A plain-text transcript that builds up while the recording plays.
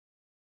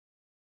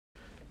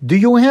Do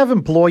you have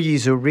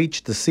employees who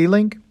reach the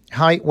ceiling?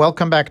 Hi,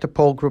 welcome back to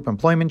Pole Group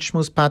Employment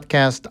Shmooze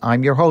podcast.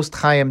 I'm your host,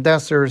 Chaim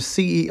Desser,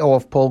 CEO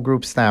of Pole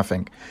Group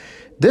Staffing.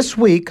 This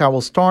week, I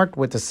will start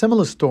with a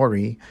similar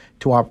story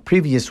to our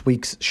previous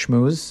week's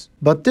Shmooze,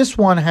 but this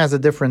one has a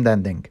different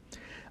ending.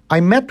 I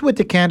met with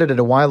a candidate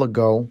a while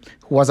ago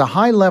who was a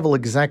high-level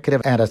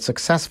executive at a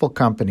successful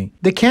company.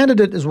 The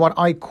candidate is what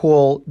I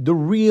call the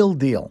real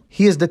deal.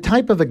 He is the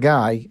type of a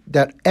guy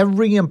that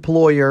every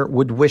employer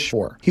would wish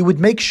for. He would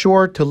make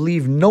sure to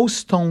leave no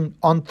stone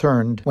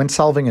unturned when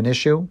solving an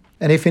issue.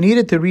 And if he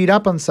needed to read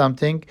up on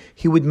something,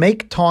 he would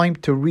make time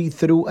to read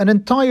through an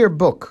entire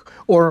book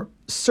or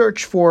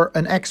search for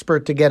an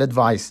expert to get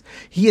advice.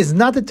 He is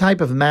not the type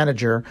of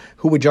manager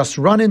who would just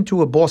run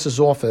into a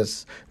boss's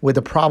office with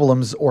the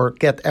problems or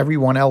get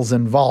everyone else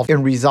involved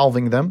in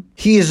resolving them.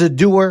 He is a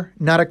doer,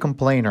 not a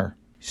complainer.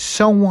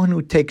 Someone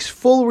who takes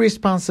full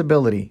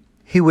responsibility.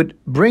 He would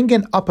bring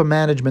in upper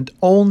management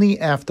only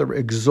after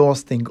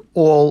exhausting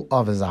all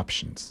of his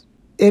options.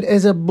 It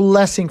is a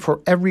blessing for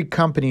every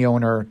company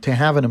owner to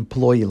have an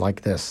employee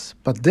like this.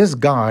 But this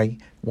guy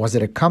was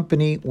at a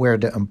company where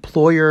the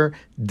employer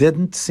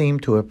didn't seem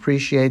to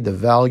appreciate the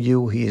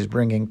value he is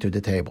bringing to the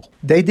table.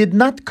 They did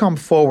not come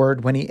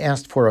forward when he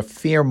asked for a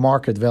fair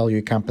market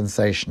value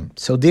compensation.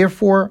 So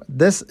therefore,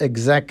 this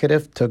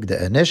executive took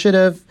the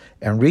initiative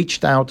and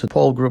reached out to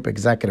Pole Group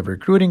executive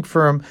recruiting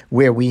firm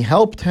where we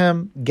helped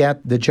him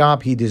get the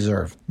job he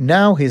deserved.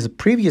 Now his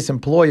previous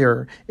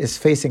employer is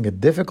facing a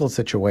difficult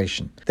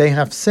situation. They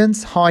have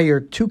since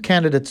hired 2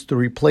 candidates to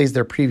replace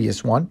their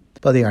previous one,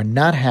 but they are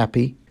not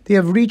happy. They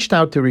have reached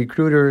out to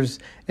recruiters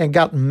and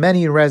gotten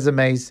many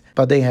resumes,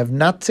 but they have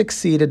not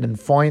succeeded in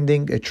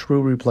finding a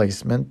true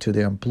replacement to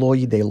the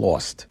employee they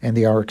lost, and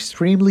they are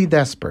extremely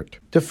desperate.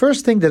 The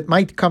first thing that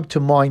might come to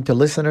mind to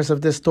listeners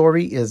of this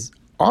story is,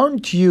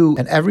 aren't you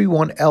and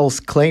everyone else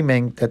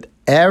claiming that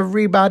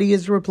everybody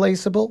is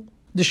replaceable?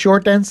 The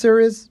short answer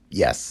is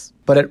yes.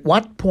 But at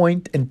what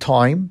point in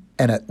time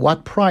and at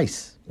what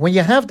price? When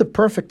you have the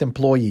perfect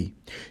employee,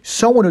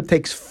 someone who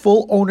takes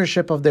full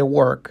ownership of their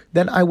work,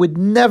 then I would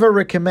never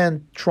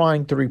recommend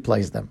trying to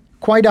replace them.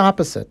 Quite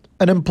opposite.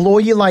 An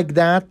employee like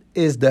that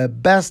is the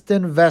best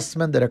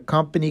investment that a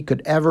company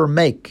could ever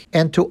make.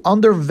 And to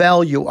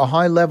undervalue a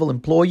high-level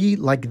employee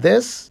like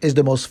this is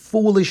the most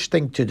foolish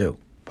thing to do.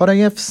 But I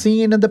have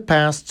seen in the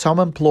past some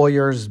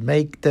employers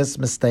make this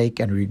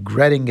mistake and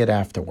regretting it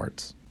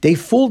afterwards. They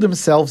fool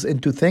themselves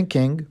into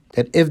thinking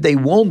that if they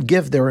won't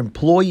give their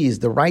employees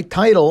the right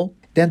title,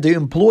 then the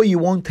employee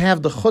won't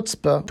have the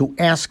chutzpah to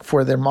ask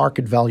for their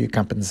market value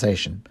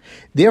compensation.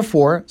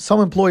 Therefore,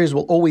 some employers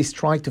will always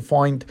try to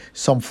find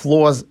some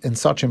flaws in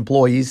such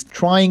employees,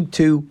 trying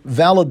to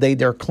validate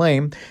their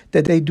claim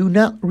that they do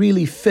not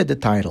really fit the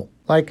title.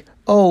 Like,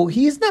 oh,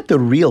 he is not the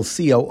real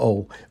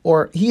COO,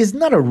 or he is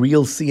not a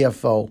real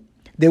CFO.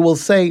 They will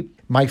say,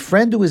 my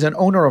friend who is an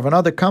owner of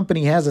another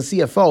company has a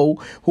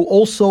CFO who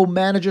also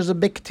manages a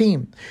big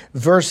team,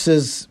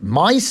 versus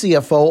my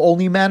CFO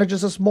only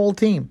manages a small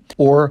team.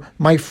 Or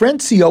my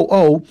friend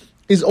COO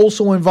is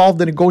also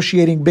involved in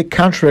negotiating big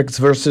contracts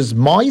versus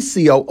my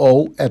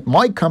COO at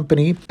my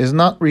company is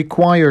not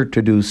required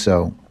to do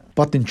so.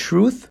 But in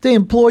truth, the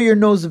employer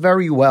knows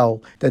very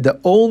well that the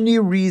only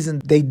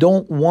reason they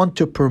don't want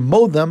to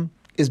promote them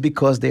is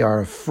because they are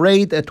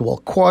afraid it will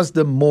cost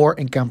them more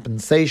in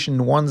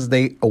compensation once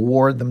they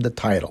award them the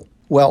title.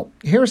 Well,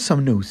 here's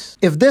some news.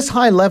 If this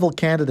high-level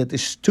candidate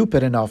is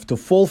stupid enough to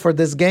fall for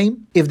this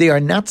game, if they are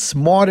not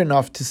smart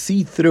enough to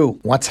see through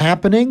what's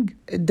happening,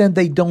 then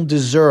they don't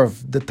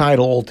deserve the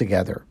title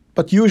altogether.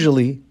 But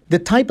usually, the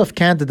type of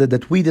candidate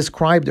that we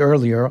described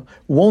earlier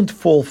won't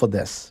fall for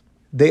this.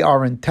 They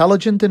are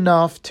intelligent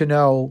enough to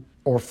know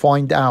or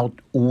find out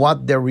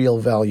what their real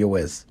value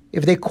is.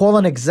 If they call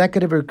an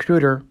executive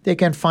recruiter, they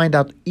can find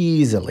out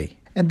easily.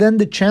 And then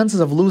the chances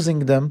of losing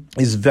them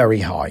is very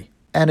high.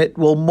 And it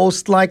will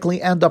most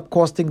likely end up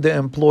costing the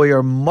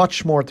employer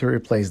much more to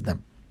replace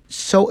them.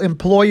 So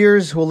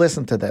employers who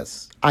listen to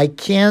this, I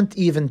can't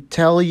even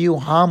tell you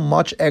how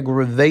much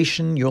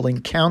aggravation you'll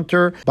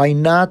encounter by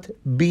not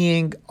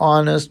being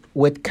honest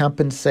with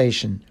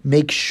compensation.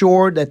 Make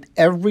sure that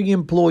every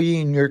employee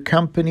in your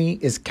company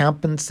is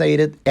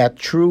compensated at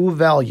true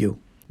value.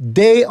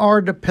 They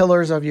are the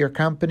pillars of your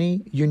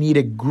company. You need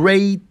a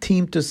great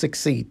team to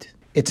succeed.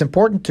 It's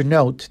important to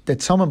note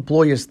that some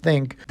employers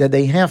think that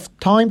they have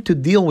time to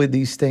deal with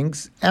these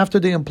things after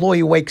the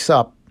employee wakes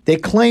up. They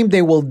claim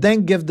they will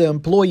then give the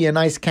employee a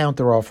nice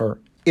counteroffer.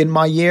 In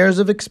my years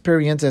of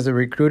experience as a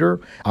recruiter,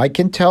 I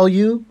can tell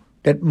you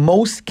that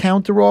most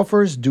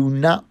counteroffers do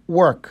not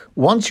work.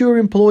 Once your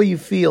employee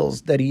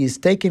feels that he is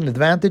taken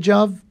advantage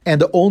of, and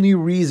the only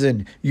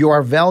reason you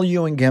are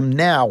valuing him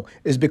now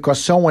is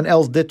because someone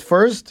else did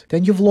first,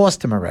 then you've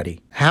lost him already.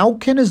 How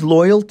can his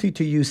loyalty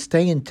to you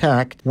stay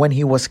intact when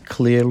he was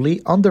clearly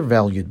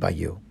undervalued by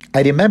you?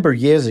 I remember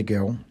years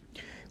ago,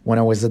 when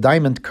I was a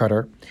diamond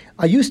cutter,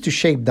 I used to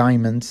shape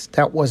diamonds.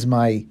 That was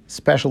my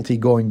specialty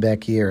going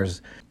back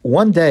years.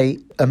 One day,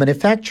 a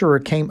manufacturer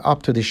came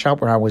up to the shop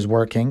where I was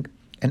working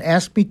and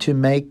asked me to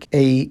make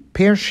a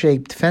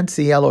pear-shaped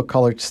fancy yellow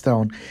colored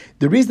stone.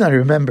 The reason I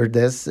remember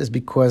this is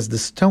because the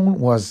stone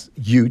was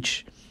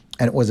huge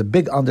and it was a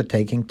big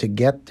undertaking to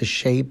get the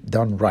shape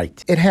done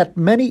right. It had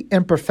many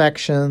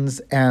imperfections,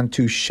 and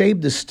to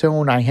shape the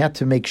stone, I had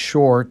to make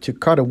sure to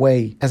cut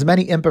away as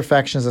many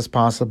imperfections as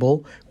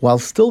possible while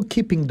still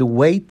keeping the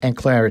weight and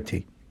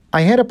clarity.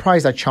 I had a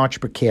price I charged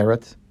per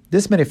carat.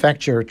 This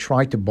manufacturer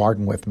tried to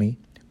bargain with me,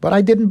 but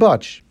I didn't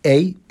budge.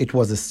 A, it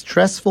was a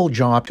stressful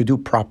job to do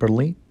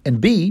properly,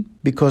 and B,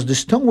 because the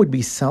stone would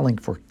be selling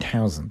for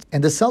thousands,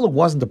 and the seller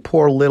wasn't a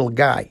poor little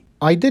guy.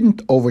 I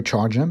didn't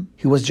overcharge him.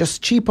 He was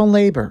just cheap on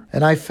labor,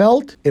 and I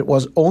felt it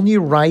was only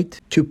right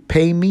to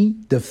pay me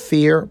the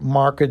fair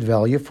market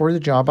value for the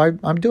job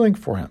I'm doing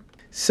for him.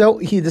 So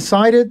he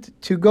decided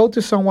to go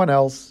to someone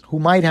else who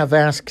might have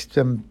asked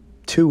him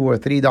 $2 or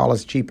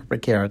 $3 cheaper per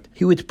carat.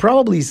 He would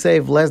probably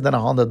save less than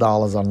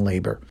 $100 on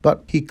labor.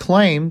 But he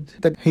claimed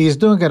that he is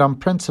doing it on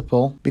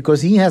principle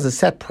because he has a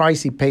set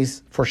price he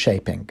pays for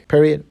shaping,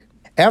 period.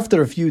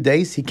 After a few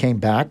days, he came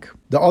back.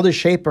 The other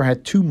shaper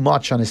had too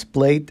much on his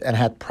plate and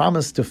had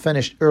promised to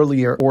finish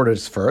earlier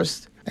orders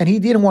first. And he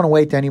didn't want to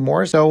wait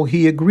anymore, so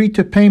he agreed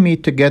to pay me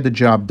to get the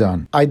job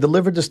done. I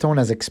delivered the stone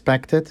as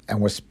expected and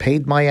was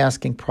paid my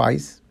asking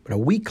price. But a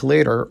week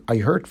later, I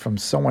heard from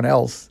someone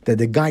else that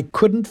the guy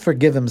couldn't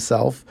forgive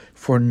himself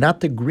for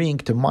not agreeing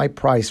to my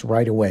price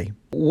right away.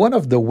 One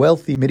of the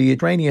wealthy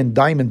Mediterranean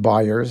diamond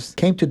buyers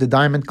came to the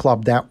Diamond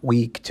Club that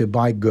week to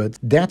buy goods.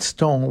 That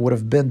stone would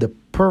have been the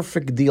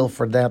perfect deal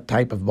for that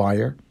type of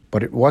buyer,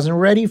 but it wasn't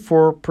ready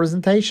for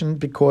presentation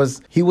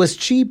because he was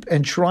cheap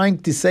and trying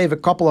to save a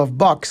couple of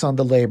bucks on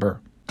the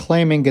labor,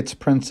 claiming its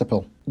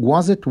principle.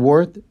 Was it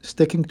worth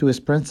sticking to his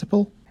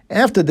principle?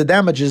 After the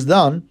damage is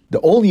done,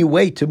 the only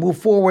way to move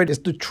forward is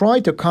to try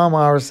to calm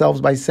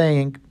ourselves by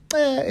saying,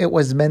 it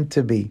was meant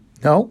to be.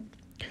 No?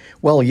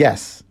 Well,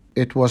 yes,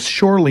 it was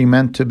surely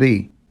meant to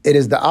be. It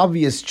is the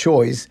obvious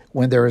choice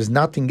when there is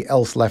nothing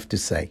else left to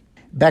say.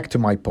 Back to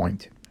my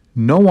point.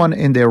 No one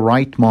in their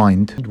right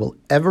mind will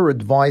ever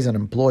advise an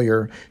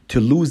employer to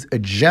lose a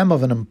gem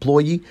of an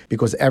employee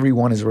because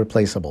everyone is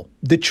replaceable.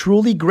 The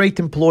truly great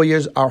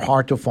employers are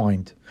hard to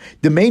find.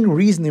 The main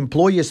reason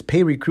employers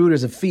pay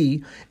recruiters a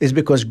fee is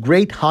because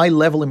great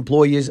high-level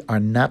employees are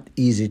not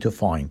easy to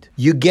find.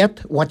 You get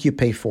what you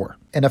pay for.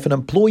 And if an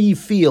employee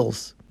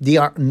feels they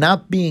are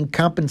not being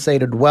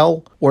compensated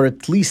well, or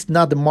at least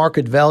not the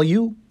market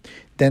value,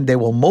 then they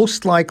will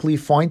most likely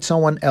find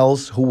someone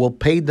else who will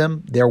pay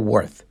them their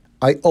worth.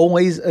 I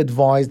always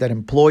advise that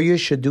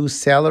employers should do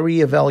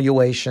salary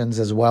evaluations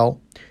as well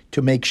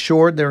to make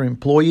sure their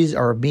employees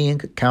are being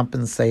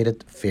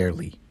compensated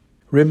fairly.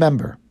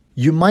 Remember,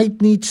 you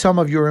might need some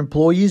of your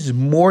employees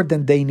more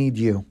than they need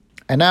you.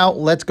 And now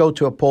let's go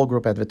to a Pole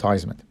Group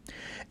advertisement.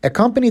 A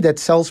company that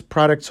sells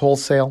products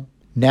wholesale,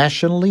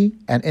 nationally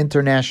and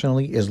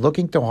internationally, is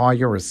looking to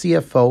hire a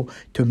CFO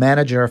to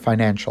manage their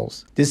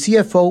financials. The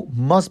CFO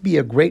must be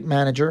a great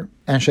manager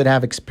and should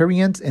have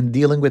experience in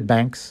dealing with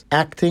banks,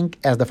 acting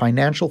as the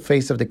financial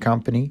face of the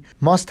company,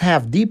 must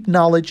have deep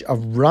knowledge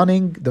of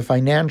running the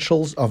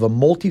financials of a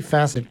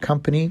multifaceted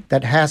company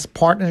that has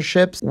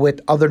partnerships with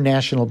other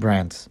national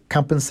brands.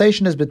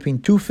 Compensation is between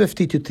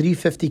 $250 to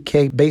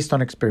 $350K based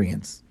on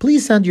experience.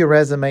 Please send your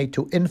resume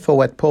to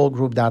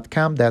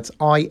info@polegroup.com. That's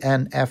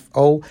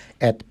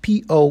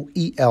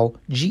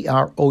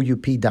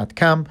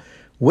info@poelgroup.com.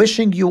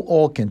 Wishing you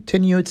all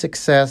continued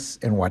success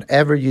in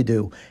whatever you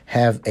do.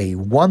 Have a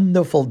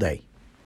wonderful day.